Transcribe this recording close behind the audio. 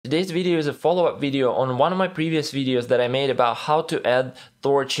Today's video is a follow-up video on one of my previous videos that I made about how to add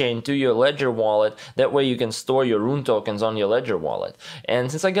Thorchain to your Ledger wallet. That way you can store your Rune tokens on your Ledger wallet.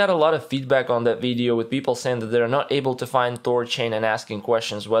 And since I got a lot of feedback on that video with people saying that they're not able to find Thorchain and asking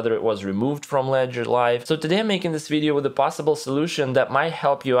questions whether it was removed from Ledger Live, so today I'm making this video with a possible solution that might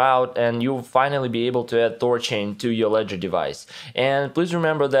help you out and you'll finally be able to add Thorchain to your Ledger device. And please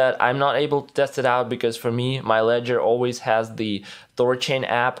remember that I'm not able to test it out because for me, my Ledger always has the Thorchain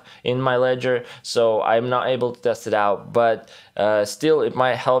app in my Ledger, so I'm not able to test it out, but still it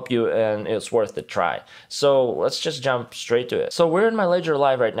might help you and it's worth a try. So let's just jump straight to it. So we're in my Ledger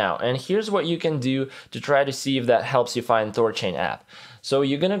Live right now, and here's what you can do to try to see if that helps you find Thorchain app. So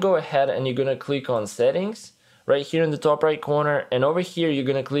you're gonna go ahead and you're gonna click on settings right here in the top right corner, and over here you're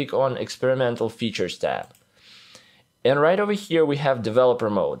gonna click on experimental features tab. And right over here we have developer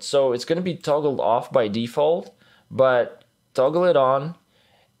mode. So it's gonna be toggled off by default, but toggle it on,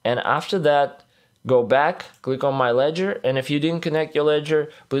 and after that go back, click on my Ledger, and if you didn't connect your Ledger,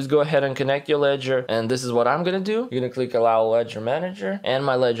 please go ahead and connect your Ledger. And this is what I'm gonna do. You're gonna click allow Ledger Manager and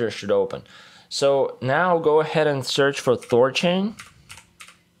my Ledger should open. So now go ahead and search for Thorchain.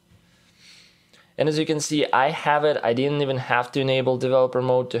 And as you can see, I have it. I didn't even have to enable developer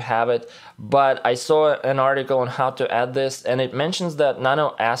mode to have it, but I saw an article on how to add this, and it mentions that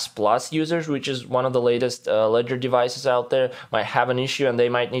Nano S Plus users, which is one of the latest Ledger devices out there, might have an issue and they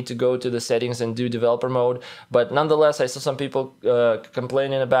might need to go to the settings and do developer mode. But nonetheless, I saw some people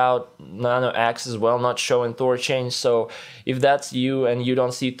complaining about Nano X as well not showing Thorchain. So if that's you and you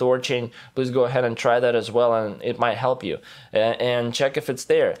don't see Thorchain, please go ahead and try that as well, and it might help you. And check if it's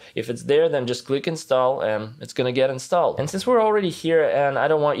there. If it's there, then just click install and it's gonna get installed. And since we're already here and I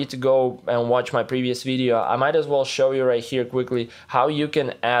don't want you to go and watch my previous video, I might as well show you right here quickly how you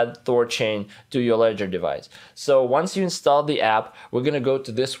can add Thorchain to your Ledger device. So once you install the app, we're gonna go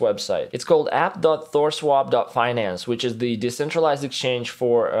to this website. It's called app.thorswap.finance, which is the decentralized exchange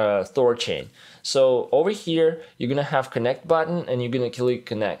for Thorchain. So over here you're gonna have connect button and you're gonna click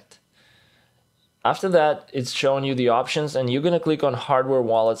connect. After that, it's showing you the options and you're gonna click on hardware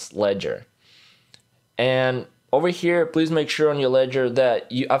wallets Ledger. And over here, please make sure on your Ledger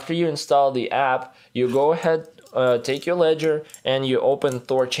that after you install the app, you go ahead, take your Ledger and you open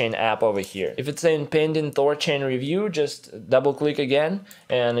Thorchain app over here. If it's saying pending Thorchain review, just double click again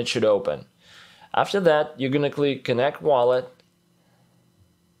and it should open. After that, you're gonna click connect wallet.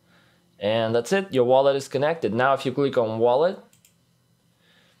 And that's it, your wallet is connected. Now if you click on wallet,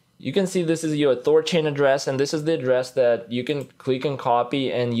 you can see this is your Thorchain address, and this is the address that you can click and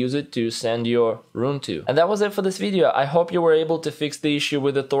copy and use it to send your Rune to. And that was it for this video. I hope you were able to fix the issue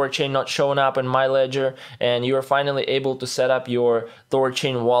with the Thorchain not showing up in my Ledger, and you are finally able to set up your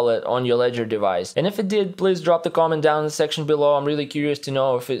Thorchain wallet on your Ledger device. And if it did, please drop the comment down in the section below. I'm really curious to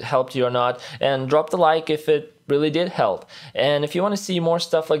know if it helped you or not, and drop the like if it really did help. And if you want to see more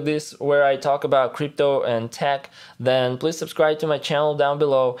stuff like this where I talk about crypto and tech, then please subscribe to my channel down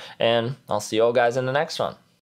below, and I'll see you all guys in the next one.